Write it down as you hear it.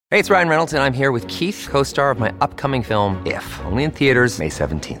Hey, it's Ryan Reynolds, and I'm here with Keith, co-star of my upcoming film, If, only in theaters May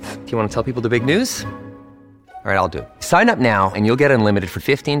 17th. Do you want to tell people the big news? All right, I'll do it. Sign up now and you'll get unlimited for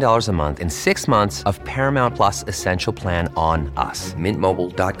 $15 a month and 6 months of Paramount Plus Essential Plan on us.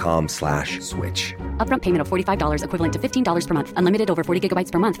 MintMobile.com/switch. Upfront payment of $45 equivalent to $15 per month. Unlimited over 40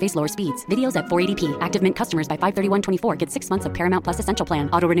 gigabytes per month. Face lower speeds. Videos at 480p. Active Mint customers by 531.24 get 6 months of Paramount Plus Essential Plan.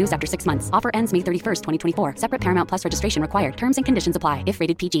 Auto renews after 6 months. Offer ends May 31st, 2024. Separate Paramount Plus registration required. Terms and conditions apply if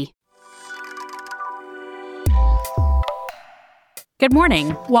rated PG. Good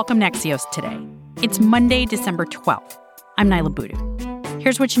morning. Welcome to Axios Today. It's Monday, December 12th. I'm Nyla Boodoo.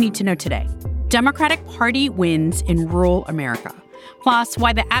 Here's what you need to know today. Democratic Party wins in rural America. Plus,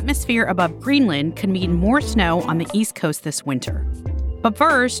 why the atmosphere above Greenland could mean more snow on the East Coast this winter. But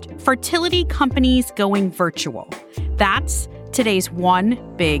first, fertility companies going virtual. That's today's one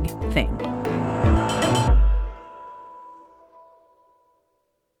big thing.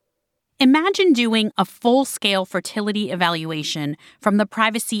 Imagine doing a full-scale fertility evaluation from the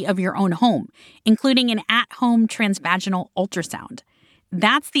privacy of your own home, including an at-home transvaginal ultrasound.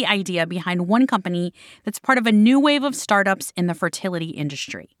 That's the idea behind one company that's part of a new wave of startups in the fertility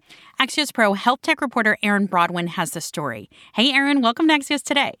industry. Axios Pro health tech reporter Erin Brodwin has the story. Hey, Erin, welcome to Axios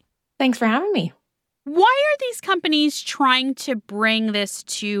Today. Thanks for having me. Why are these companies trying to bring this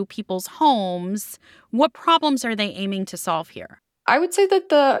to people's homes? What problems are they aiming to solve here? I would say that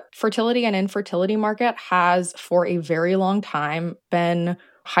the fertility and infertility market has, for a very long time, been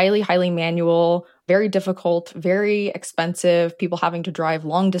highly manual, very difficult, very expensive, people having to drive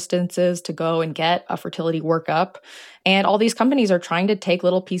long distances to go and get a fertility workup. And all these companies are trying to take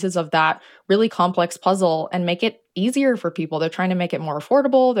little pieces of that really complex puzzle and make it easier for people. They're trying to make it more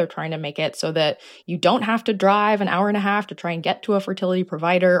affordable. They're trying to make it so that you don't have to drive an hour and a half to try and get to a fertility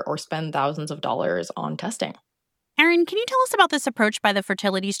provider or spend thousands of dollars on testing. Erin, can you tell us about this approach by the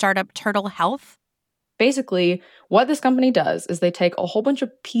fertility startup Turtle Health? Basically, what this company does is they take a whole bunch of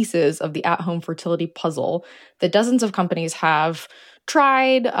pieces of the at-home fertility puzzle that dozens of companies have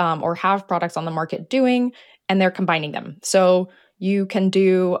tried or have products on the market doing, and they're combining them. So you can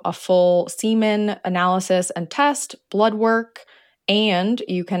do a full semen analysis and test, blood work, and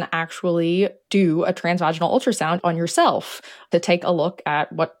you can actually do a transvaginal ultrasound on yourself to take a look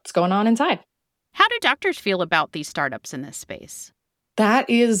at what's going on inside. How do doctors feel about these startups in this space? That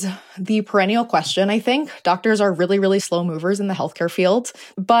is the perennial question, I think. Doctors are really slow movers in the healthcare field,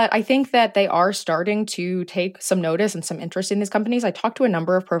 but I think that they are starting to take some notice and some interest in these companies. I talked to a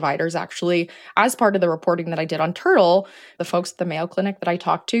number of providers, actually, as part of the reporting that I did on Turtle. The folks at the Mayo Clinic that I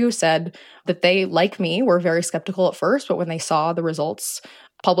talked to said that they, like me, were very skeptical at first, but when they saw the results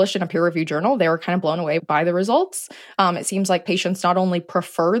published in a peer-reviewed journal, they were kind of blown away by the results. It seems like patients not only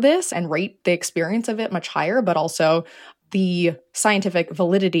prefer this and rate the experience of it much higher, but also the scientific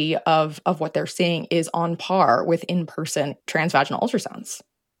validity of what they're seeing is on par with in-person transvaginal ultrasounds.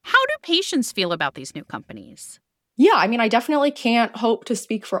 How do patients feel about these new companies? Yeah, I mean, I definitely can't hope to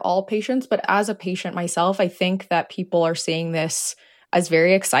speak for all patients, but as a patient myself, I think that people are seeing this as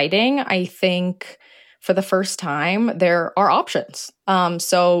very exciting. I think for the first time, there are options.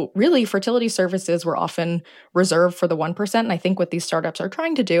 So really, fertility services were often reserved for the 1%. And I think what these startups are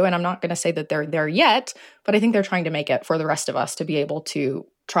trying to do, and I'm not going to say that they're there yet, but I think they're trying to make it for the rest of us to be able to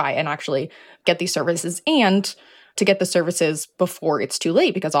try and actually get these services and to get the services before it's too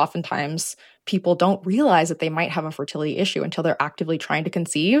late, because oftentimes people don't realize that they might have a fertility issue until they're actively trying to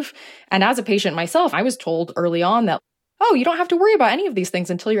conceive. And as a patient myself, I was told early on that, oh, you don't have to worry about any of these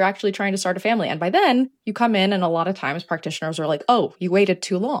things until you're actually trying to start a family. And by then, you come in and a lot of times practitioners are like, oh, you waited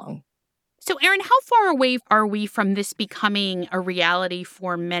too long. So, Erin, how far away are we from this becoming a reality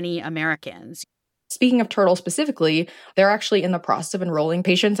for many Americans? Speaking of Turtle specifically, they're actually in the process of enrolling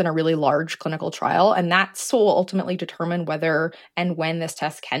patients in a really large clinical trial, and that's will ultimately determine whether and when this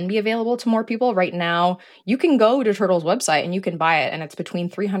test can be available to more people. Right now, you can go to Turtle's website and you can buy it, and it's between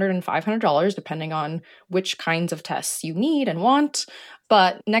 $300 and $500, depending on which kinds of tests you need and want.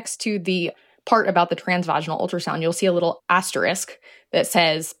 But next to the part about the transvaginal ultrasound, you'll see a little asterisk that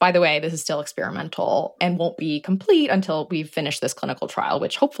says, by the way, this is still experimental and won't be complete until we've finished this clinical trial,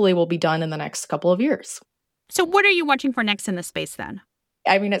 which hopefully will be done in the next couple of years. So what are you watching for next in this space then?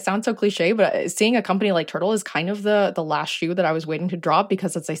 I mean, it sounds so cliche, but seeing a company like Turtle is kind of the last shoe that I was waiting to drop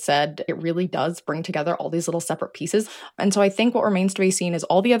because, as I said, it really does bring together all these little separate pieces. And so I think what remains to be seen is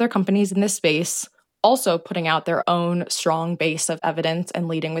all the other companies in this space also putting out their own strong base of evidence and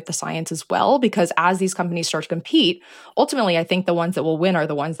leading with the science as well, because as these companies start to compete, ultimately, I think the ones that will win are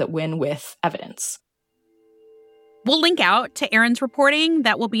the ones that win with evidence. We'll link out to Erin's reporting.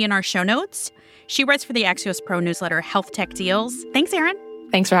 That will be in our show notes. She writes for the Axios Pro newsletter Health Tech Deals. Thanks, Erin.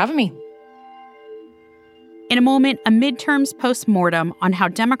 Thanks for having me. In a moment, a midterms post-mortem on how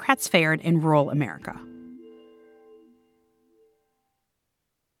Democrats fared in rural America.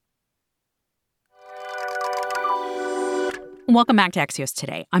 Welcome back to Axios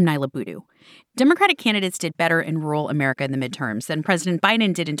Today. I'm Naila Boodoo. Democratic candidates did better in rural America in the midterms than President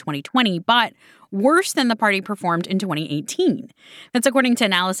Biden did in 2020, but worse than the party performed in 2018. That's according to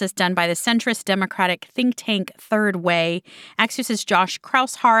analysis done by the centrist Democratic think tank Third Way. Axios' Josh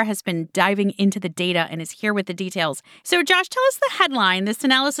Kraushaar has been diving into the data and is here with the details. So, Josh, tell us the headline. This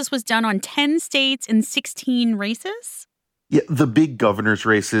analysis was done on 10 states and 16 races? Yeah, the big governor's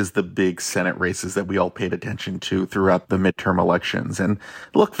races, the big Senate races that we all paid attention to throughout the midterm elections. And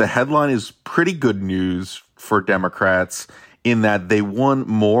look, the headline is pretty good news for Democrats in that they won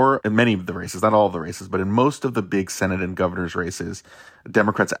more in many of the races, not all of the races, but in most of the big Senate and governor's races,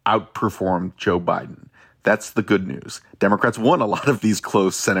 Democrats outperformed Joe Biden. That's the good news. Democrats won a lot of these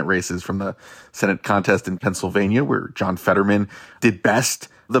close Senate races, from the Senate contest in Pennsylvania, where John Fetterman did best.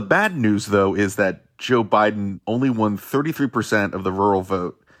 The bad news, though, is that Joe Biden only won 33% of the rural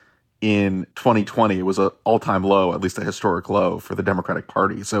vote in 2020. It was an all-time low, at least a historic low for the Democratic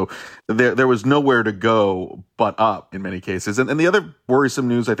Party. So there was nowhere to go but up in many cases. And the other worrisome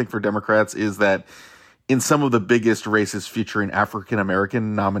news, I think, for Democrats is that in some of the biggest races featuring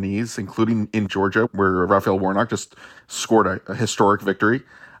African-American nominees, including in Georgia, where Raphael Warnock just scored a historic victory,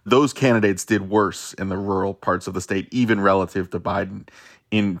 those candidates did worse in the rural parts of the state, even relative to Biden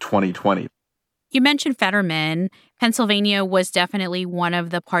in 2020. You mentioned Fetterman. Pennsylvania was definitely one of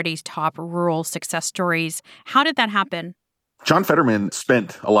the party's top rural success stories. How did that happen? John Fetterman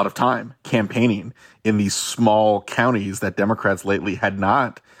spent a lot of time campaigning in these small counties that Democrats lately had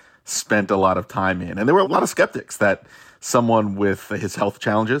not spent a lot of time in. And there were a lot of skeptics that someone with his health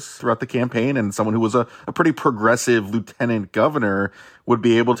challenges throughout the campaign and someone who was a pretty progressive lieutenant governor would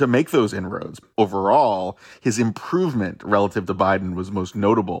be able to make those inroads. Overall, his improvement relative to Biden was most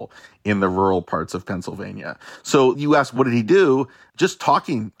notable in the rural parts of Pennsylvania. So you ask, what did he do? Just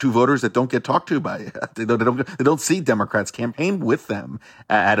talking to voters that don't get talked to by, they don't see Democrats campaign with them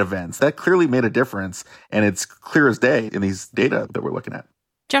at events. That clearly made a difference. And it's clear as day in these data that we're looking at.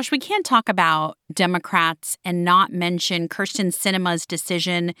 Josh, we can't talk about Democrats and not mention Kyrsten Sinema's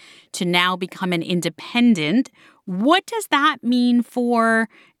decision to now become an independent. What does that mean for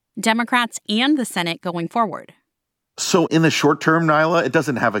Democrats and the Senate going forward? So in the short term, Naila, it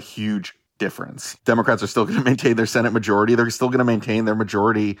doesn't have a huge difference. Democrats are still going to maintain their Senate majority. They're still going to maintain their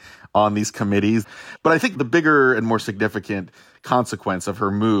majority on these committees. But I think the bigger and more significant consequence of her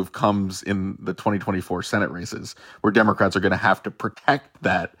move comes in the 2024 Senate races, where Democrats are going to have to protect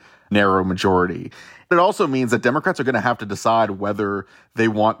that narrow majority. It also means that Democrats are going to have to decide whether they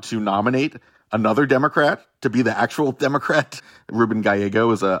want to nominate another Democrat to be the actual Democrat. Ruben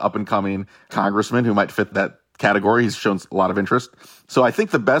Gallego is an up-and-coming congressman who might fit that category. He's shown a lot of interest. So I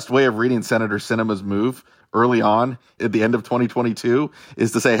think the best way of reading Senator Sinema's move early on at the end of 2022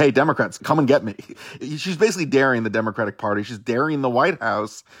 is to say, hey, Democrats, come and get me. She's basically daring the Democratic Party. She's daring the White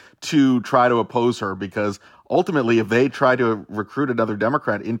House to try to oppose her, because ultimately, if they try to recruit another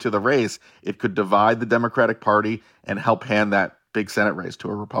Democrat into the race, it could divide the Democratic Party and help hand that big Senate race to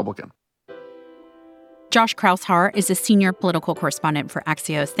a Republican. Josh Kraushaar is a senior political correspondent for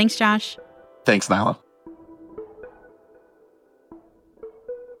Axios. Thanks, Josh. Thanks, Naila.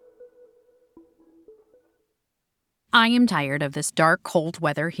 I am tired of this dark, cold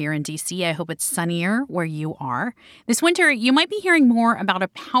weather here in D.C. I hope it's sunnier where you are. This winter, you might be hearing more about a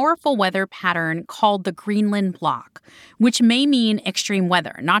powerful weather pattern called the Greenland block, which may mean extreme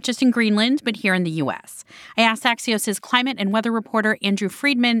weather, not just in Greenland, but here in the U.S. I asked Axios' climate and weather reporter Andrew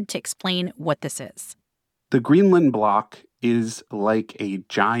Friedman to explain what this is. The Greenland block is like a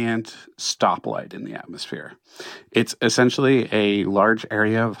giant stoplight in the atmosphere. It's essentially a large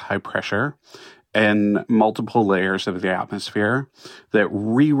area of high pressure and multiple layers of the atmosphere that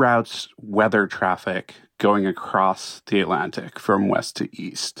reroutes weather traffic going across the Atlantic from west to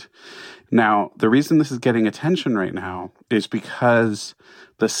east. Now, the reason this is getting attention right now is because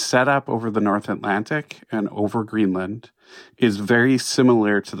the setup over the North Atlantic and over Greenland is very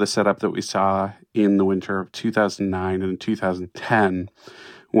similar to the setup that we saw in the winter of 2009 and 2010,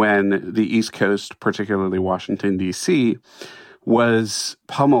 when the East Coast, particularly Washington, D.C., was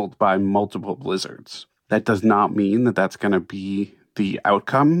pummeled by multiple blizzards. That does not mean that that's going to be the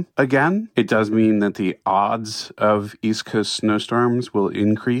outcome again. It does mean that the odds of East Coast snowstorms will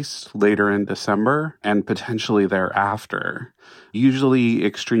increase later in December and potentially thereafter. Usually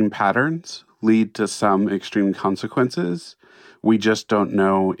extreme patterns lead to some extreme consequences. We just don't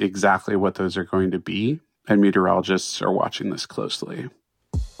know exactly what those are going to be, and meteorologists are watching this closely.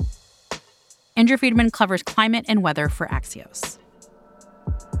 Andrew Friedman covers climate and weather for Axios.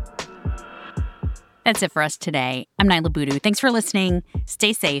 That's it for us today. I'm Naila Boodoo. Thanks for listening.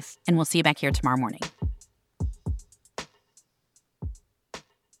 Stay safe, and we'll see you back here tomorrow morning.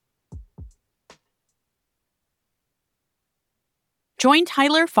 Join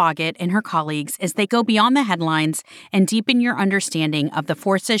Tyler Foggett and her colleagues as they go beyond the headlines and deepen your understanding of the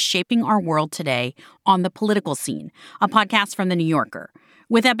forces shaping our world today on The Political Scene, a podcast from The New Yorker.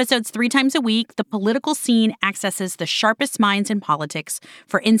 With episodes 3 times a week, The Political Scene accesses the sharpest minds in politics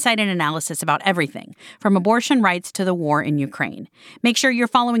for insight and analysis about everything, from abortion rights to the war in Ukraine. Make sure you're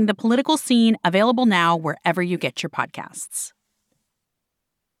following The Political Scene, available now wherever you get your podcasts.